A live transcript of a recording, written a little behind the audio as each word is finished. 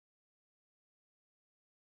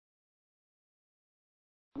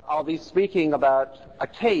I'll be speaking about a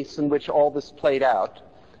case in which all this played out,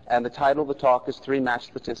 and the title of the talk is Three Match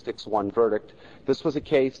Statistics, One Verdict. This was a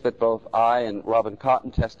case that both I and Robin Cotton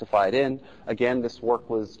testified in. Again, this work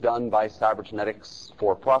was done by Cybergenetics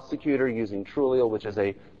for Prosecutor using Trulio, which is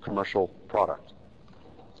a commercial product.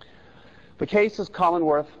 The case is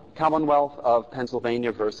Commonwealth of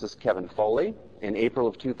Pennsylvania versus Kevin Foley. In April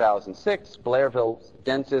of 2006, Blairville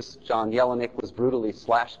dentist John Yelenick was brutally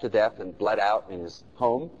slashed to death and bled out in his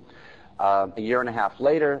home. A year and a half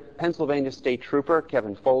later, Pennsylvania State Trooper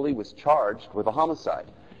Kevin Foley was charged with a homicide.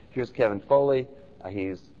 Here's Kevin Foley.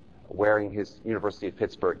 He's wearing his University of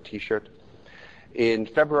Pittsburgh t-shirt. In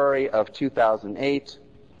February of 2008,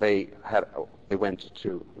 they went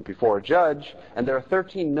before a judge, and there are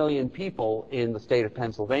 13 million people in the state of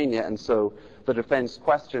Pennsylvania, and so the defense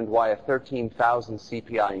questioned why a 13,000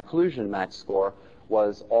 CPI inclusion match score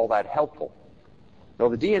was all that helpful. Though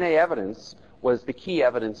the DNA evidence was the key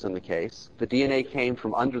evidence in the case. The DNA came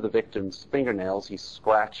from under the victim's fingernails. He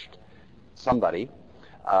scratched somebody.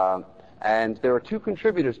 And there are two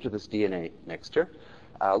contributors to this DNA mixture.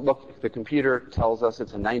 Look, the computer tells us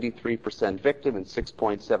it's a 93% victim and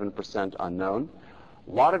 6.7% unknown.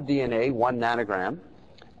 A lot of DNA, 1 nanogram.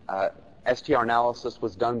 STR analysis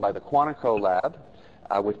was done by the Quantico lab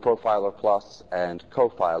with Profiler Plus and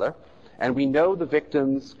Cofiler. And we know the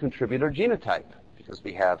victim's contributor genotype because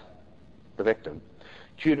we have the victim.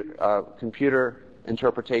 Computer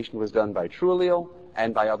interpretation was done by Trulio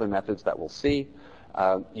and by other methods that we'll see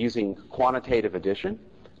using quantitative addition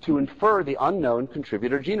to infer the unknown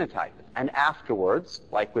contributor genotype. And afterwards,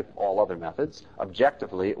 like with all other methods,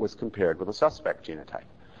 objectively it was compared with a suspect genotype.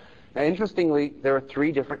 Now, interestingly, there are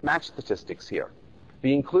 3 different match statistics here.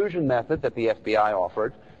 The inclusion method that the FBI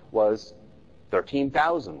offered was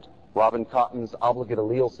 13,000. Robin Cotton's obligate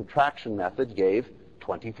allele subtraction method gave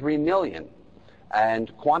 23 million.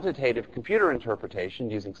 And quantitative computer interpretation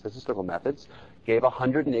using statistical methods gave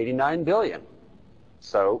 189 billion.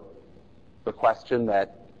 So the question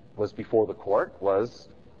that was before the court was,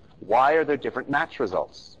 why are there different match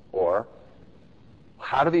results? Or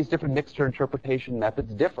how do these different mixture interpretation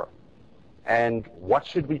methods differ? And what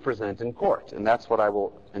should we present in court? And that's what I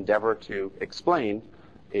will endeavor to explain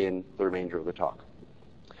in the remainder of the talk.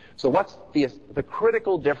 So what's the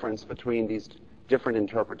critical difference between these different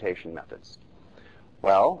interpretation methods?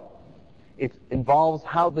 Well, it involves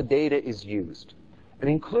how the data is used. An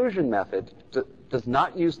inclusion method does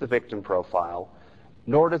not use the victim profile,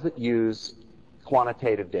 nor does it use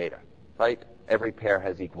quantitative data, right? Every pair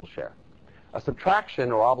has equal share. A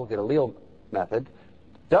subtraction or obligate allele method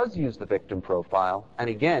does use the victim profile and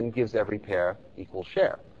again gives every pair equal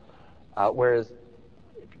share. Whereas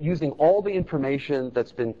using all the information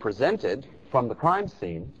that's been presented from the crime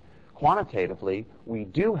scene, quantitatively, we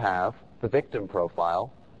do have the victim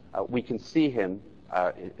profile. We can see him,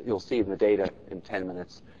 you'll see in the data in 10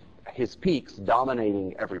 minutes, his peaks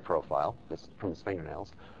dominating every profile from his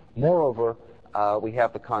fingernails. Moreover, we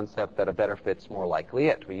have the concept that a better fit's more likely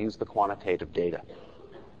it. We use the quantitative data.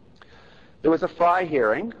 There was a Frye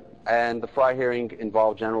hearing, and the Frye hearing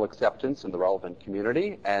involved general acceptance in the relevant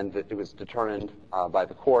community, and it was determined by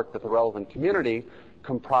the court that the relevant community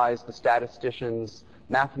comprised the statisticians,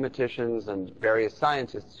 mathematicians, and various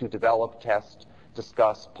scientists who develop, test,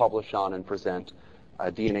 discuss, publish on, and present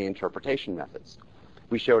DNA interpretation methods.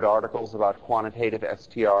 We showed articles about quantitative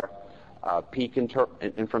STR peak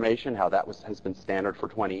information, how that has been standard for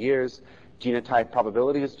 20 years. Genotype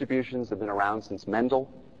probability distributions have been around since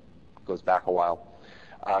Mendel. Goes back a while.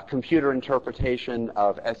 Computer interpretation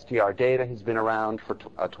of STR data has been around for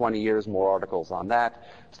 20 years, more articles on that.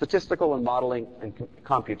 Statistical and modeling and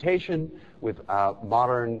computation with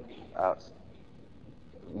modern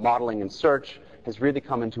modeling and search has really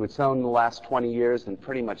come into its own in the last 20 years and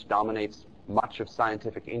pretty much dominates much of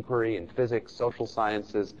scientific inquiry in physics, social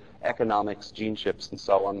sciences, economics, gene chips, and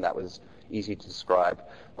so on. That was easy to describe.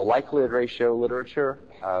 The likelihood ratio literature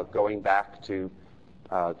going back to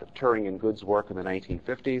the Turing and Good's work in the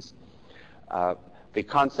 1950s. The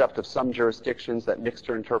concept of some jurisdictions that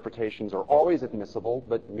mixture interpretations are always admissible,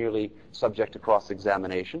 but merely subject to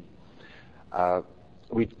cross-examination. There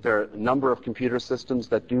are a number of computer systems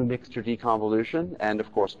that do mixture deconvolution, and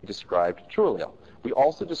of course we described Trulio. We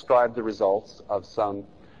also described the results of some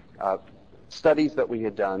studies that we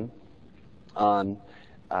had done on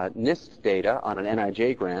NIST data on an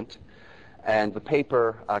NIJ grant, and the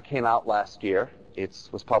paper came out last year. It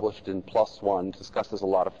was published in PLOS ONE, discusses a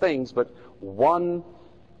lot of things, but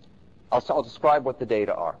I'll describe what the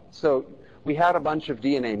data are. So we had a bunch of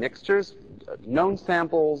DNA mixtures, known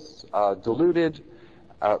samples, diluted,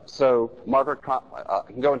 So Margaret, I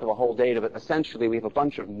can go into the whole data, but essentially we have a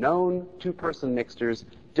bunch of known two-person mixtures,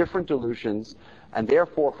 different dilutions, and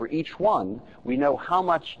therefore for each one, we know how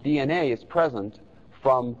much DNA is present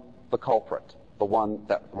from the culprit, the one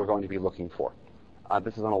that we're going to be looking for.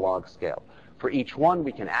 This is on a log scale. For each one,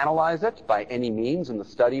 we can analyze it by any means. In the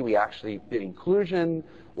study, we actually did inclusion,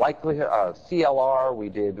 likelihood, CLR, we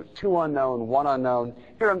did 2 unknown, 1 unknown.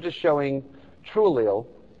 Here I'm just showing true allele,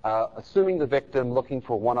 assuming the victim, looking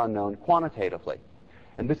for 1 unknown quantitatively.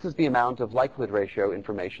 And this is the amount of likelihood ratio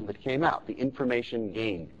information that came out, the information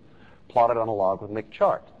gained, plotted on a logarithmic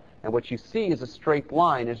chart. And what you see is a straight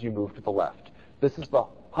line as you move to the left. This is the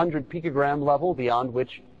 100 picogram level beyond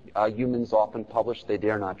which humans often publish they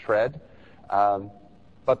dare not tread.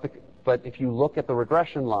 But if you look at the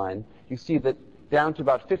regression line, you see that down to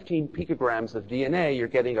about 15 picograms of DNA, you're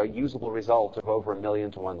getting a usable result of over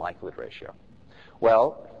 1,000,000 to 1 likelihood ratio.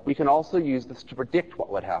 Well, we can also use this to predict what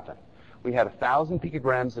would happen. We had 1,000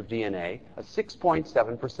 picograms of DNA, a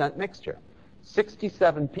 6.7% mixture.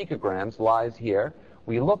 67 picograms lies here.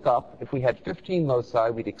 We look up, if we had 15 loci,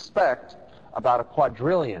 we'd expect about a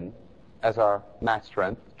quadrillion as our match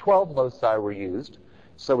strength. 12 loci were used,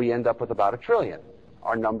 so we end up with about 1 trillion.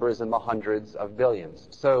 Our number is in the hundreds of billions.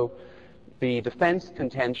 So the defense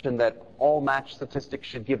contention that all match statistics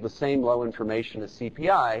should give the same low information as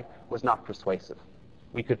CPI was not persuasive.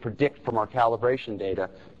 We could predict from our calibration data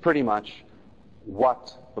pretty much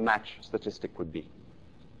what the match statistic would be.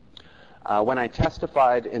 When I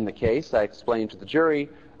testified in the case, I explained to the jury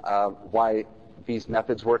why these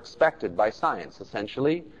methods were expected by science.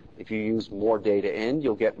 Essentially, if you use more data in,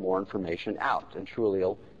 you'll get more information out. And true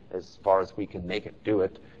allele, as far as we can make it do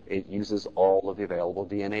it, it uses all of the available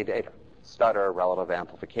DNA data. Stutter, relative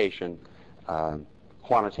amplification,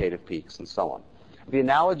 quantitative peaks, and so on. The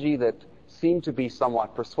analogy that seemed to be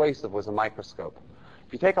somewhat persuasive was a microscope.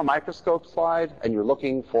 If you take a microscope slide and you're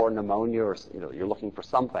looking for pneumonia or you're looking for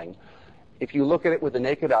something, if you look at it with the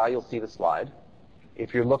naked eye, you'll see the slide.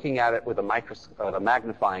 If you're looking at it with a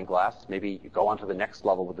magnifying glass, maybe you go on to the next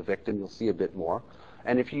level with the victim, you'll see a bit more.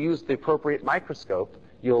 And if you use the appropriate microscope,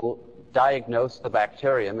 you'll diagnose the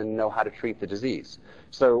bacterium and know how to treat the disease.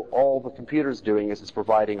 So all the computer's doing is it's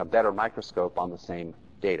providing a better microscope on the same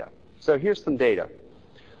data. So here's some data.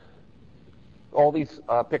 All these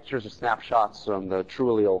pictures are snapshots from the true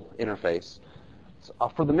allele interface.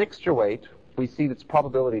 For the mixture weight, we see its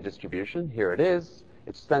probability distribution. Here it is.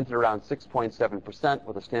 It's centered around 6.7%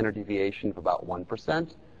 with a standard deviation of about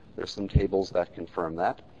 1%. There's some tables that confirm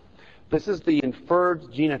that. This is the inferred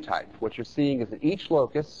genotype. What you're seeing is that each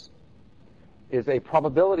locus is a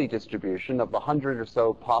probability distribution of the 100 or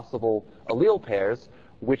so possible allele pairs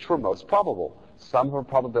which were most probable. Some have a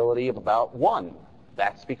probability of about 1.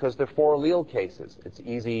 That's because they're 4 allele cases. It's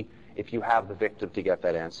easy if you have the victim to get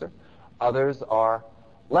that answer. Others are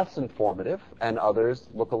less informative, and others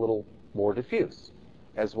look a little more diffuse.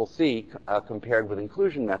 As we'll see, compared with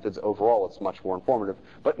inclusion methods, overall it's much more informative.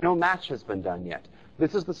 But no match has been done yet.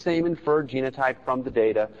 This is the same inferred genotype from the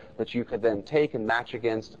data that you could then take and match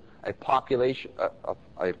against a population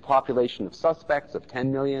of suspects of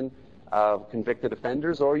 10 million convicted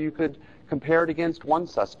offenders, or you could compare it against one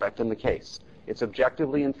suspect in the case. It's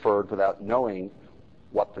objectively inferred without knowing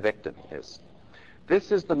what the victim is.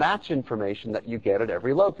 This is the match information that you get at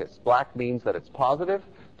every locus. Black means that it's positive.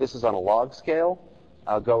 This is on a log scale,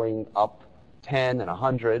 going up 10 and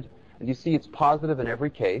 100. And you see it's positive in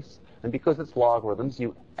every case. And because it's logarithms,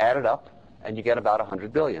 you add it up, and you get about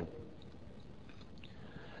 100 billion.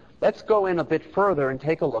 Let's go in a bit further and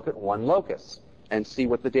take a look at one locus and see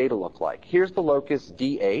what the data look like. Here's the locus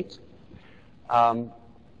D8.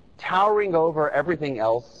 Towering over everything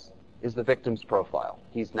else is the victim's profile.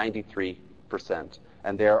 He's 93%.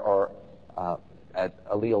 And there are, at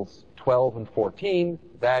alleles 12 and 14,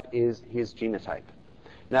 that is his genotype.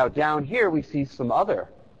 Now down here we see some other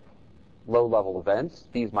low-level events.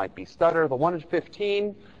 These might be stutter. The one at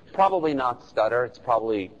 15, probably not stutter. It's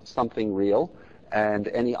probably something real. And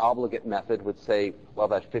any obligate method would say, well,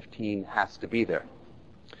 that 15 has to be there.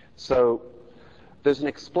 So there's an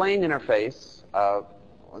explain interface.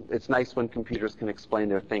 It's nice when computers can explain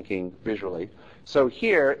their thinking visually. So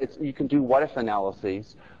here, you can do what-if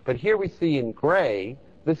analyses. But here we see in gray,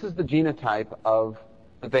 this is the genotype of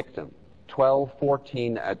the victim, 12,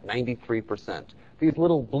 14 at 93%. These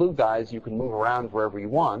little blue guys you can move around wherever you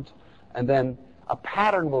want, and then a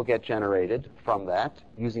pattern will get generated from that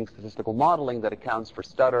using statistical modeling that accounts for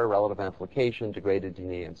stutter, relative amplification, degraded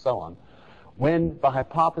DNA, and so on. When the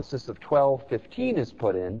hypothesis of 12, 15 is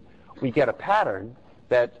put in, we get a pattern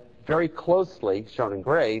that very closely, shown in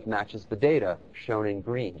gray, matches the data shown in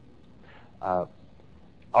green.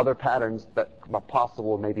 other patterns that are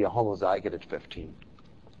possible, maybe a homozygote at 15.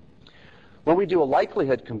 When we do a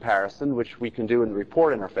likelihood comparison, which we can do in the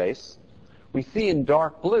report interface, we see in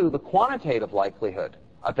dark blue the quantitative likelihood.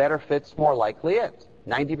 A better fit's more likely it.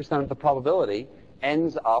 90% of the probability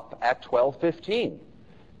ends up at 1215.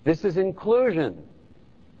 This is inclusion.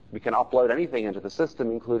 We can upload anything into the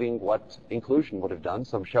system, including what inclusion would have done,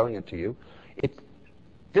 so I'm showing it to you. It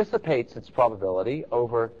dissipates its probability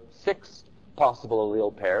over 6 possible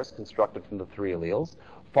allele pairs constructed from the 3 alleles,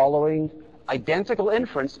 following identical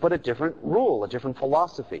inference but a different rule, a different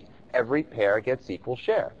philosophy. Every pair gets equal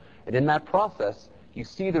share. And in that process, you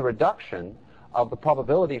see the reduction of the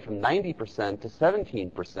probability from 90% to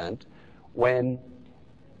 17% when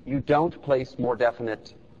you don't place more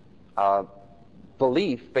definite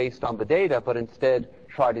belief based on the data, but instead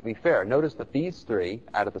try to be fair. Notice that these 3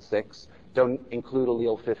 out of the 6 don't include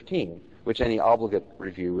allele 15, which any obligate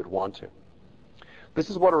review would want to. This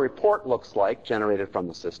is what a report looks like generated from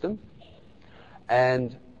the system.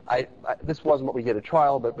 And this wasn't what we did at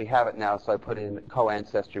trial, but we have it now, so I put in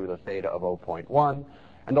co-ancestry with a theta of 0.1.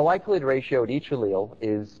 And the likelihood ratio at each allele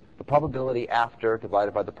is the probability after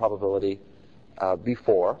divided by the probability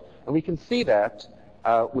before. And we can see that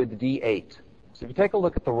with D8. So if you take a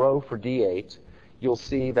look at the row for D8, you'll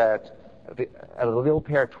see that at allele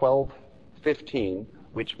pair 1215,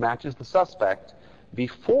 which matches the suspect,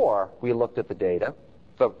 before we looked at the data,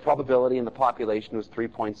 the probability in the population was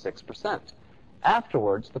 3.6%.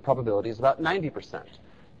 Afterwards, the probability is about 90%.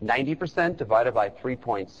 90% divided by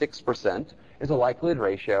 3.6% is a likelihood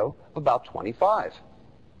ratio of about 25.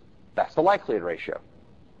 That's the likelihood ratio.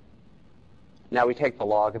 Now we take the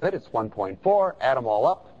log of it, it's 1.4, add them all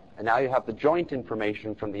up, and now you have the joint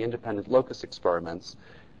information from the independent locus experiments,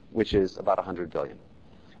 which is about 100 billion.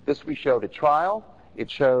 This we showed at trial. It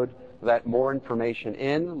showed that more information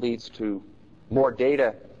in leads to more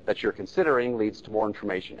data that you're considering, leads to more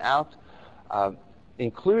information out.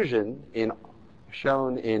 Inclusion,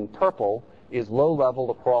 shown in purple, is low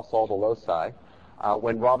level across all the loci.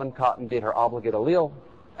 When Robin Cotton did her obligate allele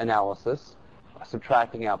analysis,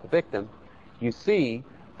 subtracting out the victim, you see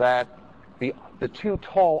that the 2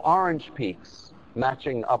 tall orange peaks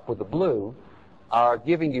matching up with the blue are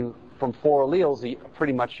giving you, from 4 alleles, a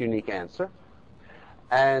pretty much unique answer.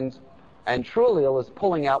 And true allele is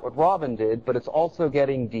pulling out what Robin did, but it's also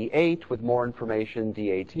getting D8 with more information,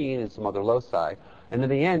 D18, and some other loci. And in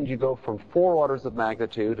the end, you go from 4 orders of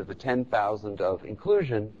magnitude of the 10,000 of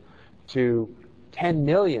inclusion to 10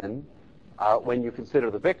 million when you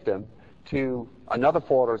consider the victim, to another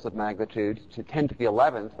 4 orders of magnitude to 10 to the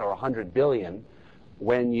 11th, or 100 billion,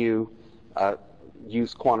 when you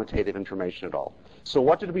use quantitative information at all. So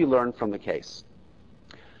what did we learn from the case?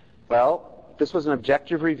 Well, this was an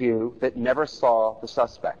objective review that never saw the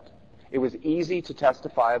suspect. It was easy to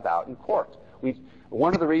testify about in court.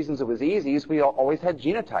 One of the reasons it was easy is we always had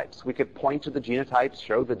genotypes. We could point to the genotypes,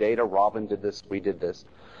 show the data, Robin did this, we did this.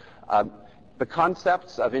 The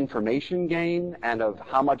concepts of information gain and of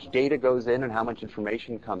how much data goes in and how much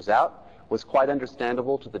information comes out was quite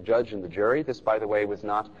understandable to the judge and the jury. This, by the way, was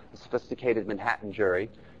not a sophisticated Manhattan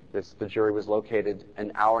jury. The jury was located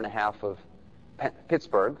an hour and a half of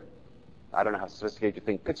Pittsburgh. I don't know how sophisticated you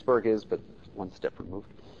think Pittsburgh is, but one step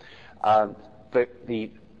removed.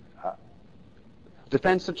 The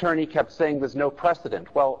defense attorney kept saying there's no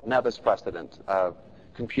precedent. Well, now there's precedent.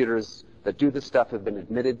 Computers that do this stuff have been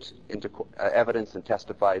admitted into evidence and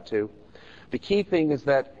testified to. The key thing is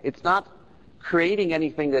that it's not creating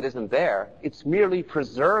anything that isn't there. It's merely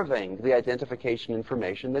preserving the identification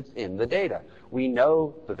information that's in the data. We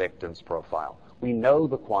know the victim's profile. We know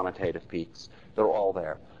the quantitative peaks. They're all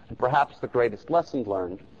there. And perhaps the greatest lesson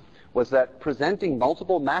learned was that presenting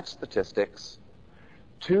multiple match statistics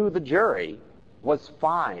to the jury was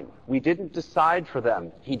fine. We didn't decide for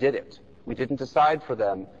them. He did it. We didn't decide for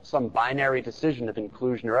them some binary decision of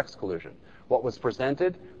inclusion or exclusion. What was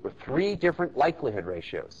presented were 3 different likelihood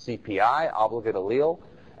ratios, CPI, obligate allele,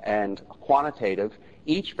 and quantitative,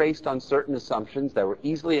 each based on certain assumptions that were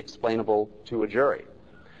easily explainable to a jury.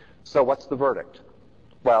 So what's the verdict?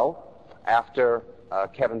 Well, after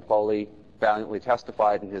Kevin Foley valiantly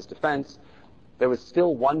testified in his defense, there was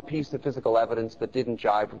still one piece of physical evidence that didn't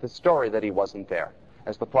jive with the story, that he wasn't there.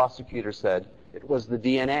 As the prosecutor said, it was the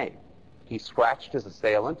DNA. He scratched his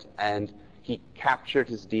assailant, and he captured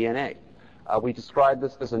his DNA. We described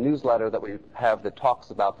this. There's a newsletter that we have that talks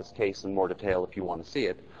about this case in more detail if you want to see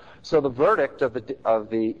it. So the verdict of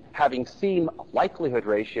the having seen likelihood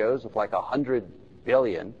ratios of like 100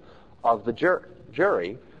 billion of the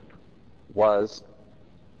jury was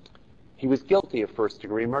he was guilty of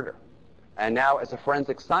first-degree murder. And now, as a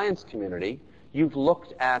forensic science community, You've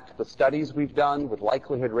looked at the studies we've done with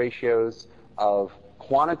likelihood ratios of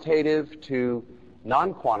quantitative to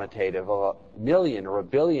non-quantitative of 1,000,000 or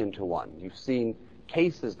 1,000,000,000 to 1. You've seen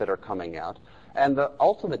cases that are coming out. And the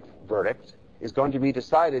ultimate verdict is going to be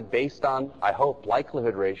decided based on, I hope,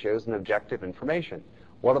 likelihood ratios and objective information.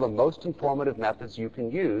 What are the most informative methods you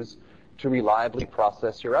can use to reliably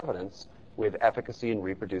process your evidence with efficacy and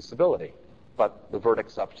reproducibility? But the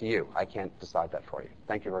verdict's up to you. I can't decide that for you.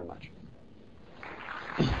 Thank you very much.